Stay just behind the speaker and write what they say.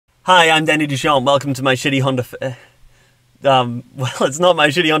Hi, I'm Danny Duchamp. Welcome to my shitty Honda Fit. Well, it's not my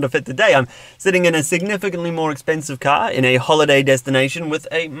shitty Honda Fit today. I'm sitting in a significantly more expensive car in a holiday destination with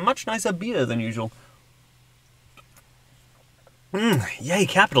a much nicer beer than usual. Yay,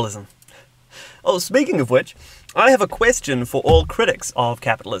 capitalism. Oh, speaking of which, I have a question for all critics of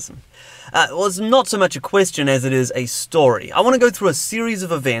capitalism. Well, it's not so much a question as it is a story. I want to go through a series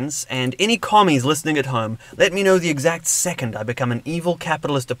of events, and any commies listening at home, let me know the exact second I become an evil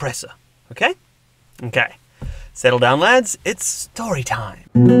capitalist oppressor. Okay? Okay. Settle down, lads. It's story time.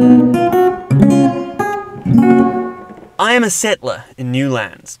 I am a settler in new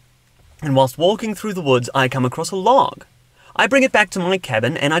lands, and whilst walking through the woods, I come across a log. I bring it back to my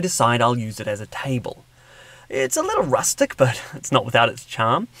cabin, and I decide I'll use it as a table. It's a little rustic, but it's not without its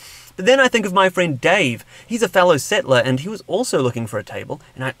charm. But then I think of my friend Dave. He's a fellow settler, and he was also looking for a table,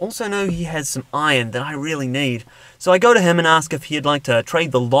 and I also know he has some iron that I really need. So I go to him and ask if he'd like to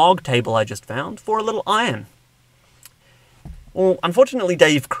trade the log table I just found for a little iron. Well, unfortunately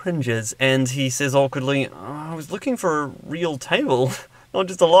Dave cringes, and he says awkwardly, I was looking for a real table, not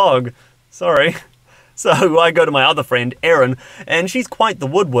just a log. Sorry. So I go to my other friend, Erin, and she's quite the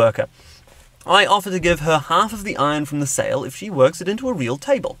woodworker. I offer to give her half of the iron from the sale if she works it into a real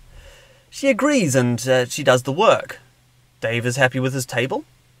table. She agrees, and she does the work. Dave is happy with his table,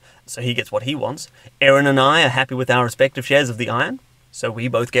 so he gets what he wants. Erin and I are happy with our respective shares of the iron, so we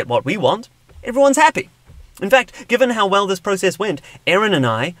both get what we want. Everyone's happy. In fact, given how well this process went, Erin and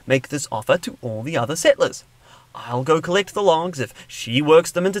I make this offer to all the other settlers. I'll go collect the logs if she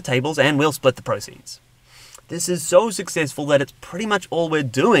works them into tables, and we'll split the proceeds. This is so successful that it's pretty much all we're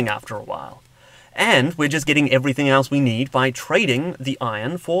doing after a while. And we're just getting everything else we need by trading the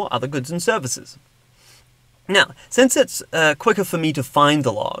iron for other goods and services. Now, since it's quicker for me to find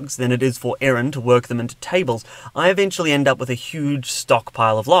the logs than it is for Erin to work them into tables, I eventually end up with a huge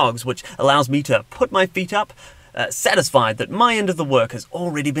stockpile of logs, which allows me to put my feet up, satisfied that my end of the work has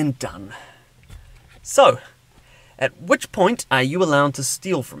already been done. So, at which point are you allowed to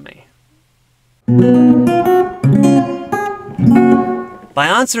steal from me? By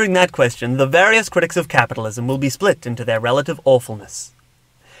answering that question, the various critics of capitalism will be split into their relative awfulness.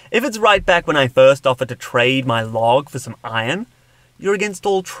 If it's right back when I first offered to trade my log for some iron, you're against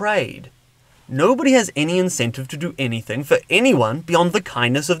all trade. Nobody has any incentive to do anything for anyone beyond the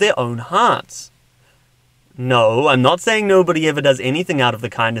kindness of their own hearts. No, I'm not saying nobody ever does anything out of the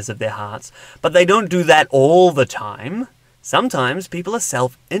kindness of their hearts, but they don't do that all the time. Sometimes people are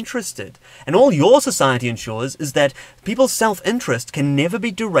self-interested, and all your society ensures is that people's self-interest can never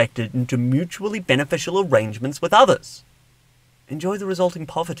be directed into mutually beneficial arrangements with others. Enjoy the resulting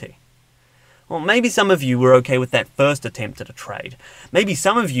poverty. Well, maybe some of you were okay with that first attempt at a trade. Maybe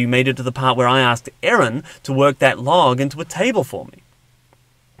some of you made it to the part where I asked Erin to work that log into a table for me.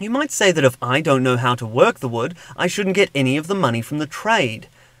 You might say that if I don't know how to work the wood, I shouldn't get any of the money from the trade.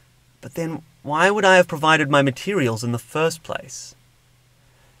 But then, why would I have provided my materials in the first place?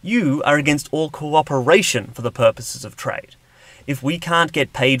 You are against all cooperation for the purposes of trade. If we can't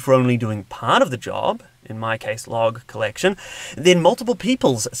get paid for only doing part of the job, in my case log collection, then multiple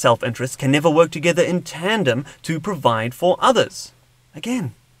people's self-interest can never work together in tandem to provide for others.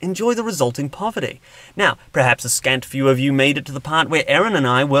 Again, enjoy the resulting poverty. Now, perhaps a scant few of you made it to the part where Erin and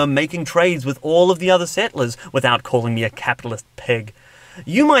I were making trades with all of the other settlers without calling me a capitalist pig.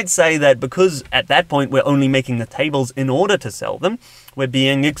 You might say that because at that point we're only making the tables in order to sell them, we're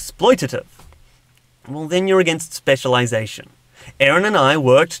being exploitative. Well, then you're against specialization. Erin and I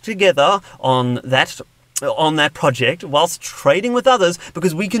worked together on that project whilst trading with others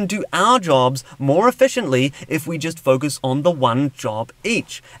because we can do our jobs more efficiently if we just focus on the one job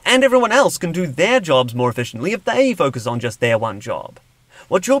each. And everyone else can do their jobs more efficiently if they focus on just their one job.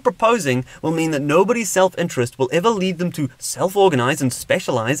 What you're proposing will mean that nobody's self-interest will ever lead them to self-organize and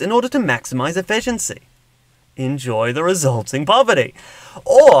specialize in order to maximize efficiency. Enjoy the resulting poverty.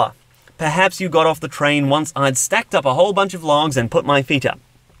 Or perhaps you got off the train once I'd stacked up a whole bunch of logs and put my feet up.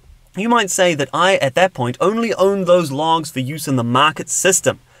 You might say that I, at that point, only owned those logs for use in the market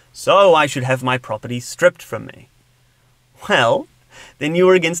system, so I should have my property stripped from me. Well, then you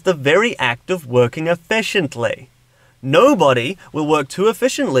are against the very act of working efficiently. Nobody will work too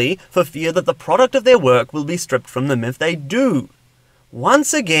efficiently for fear that the product of their work will be stripped from them if they do.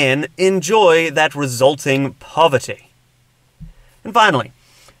 Once again, enjoy that resulting poverty. And finally,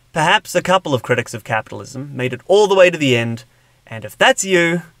 perhaps a couple of critics of capitalism made it all the way to the end, and if that's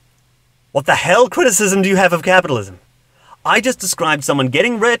you, what the hell criticism do you have of capitalism? I just described someone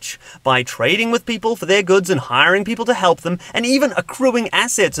getting rich by trading with people for their goods and hiring people to help them, and even accruing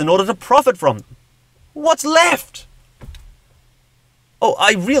assets in order to profit from them. What's left? Oh,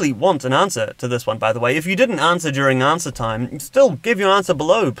 I really want an answer to this one, by the way. If you didn't answer during answer time, still give your answer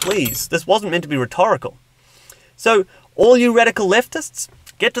below, please. This wasn't meant to be rhetorical. So, all you radical leftists,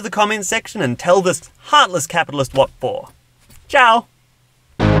 get to the comments section and tell this heartless capitalist what for. Ciao!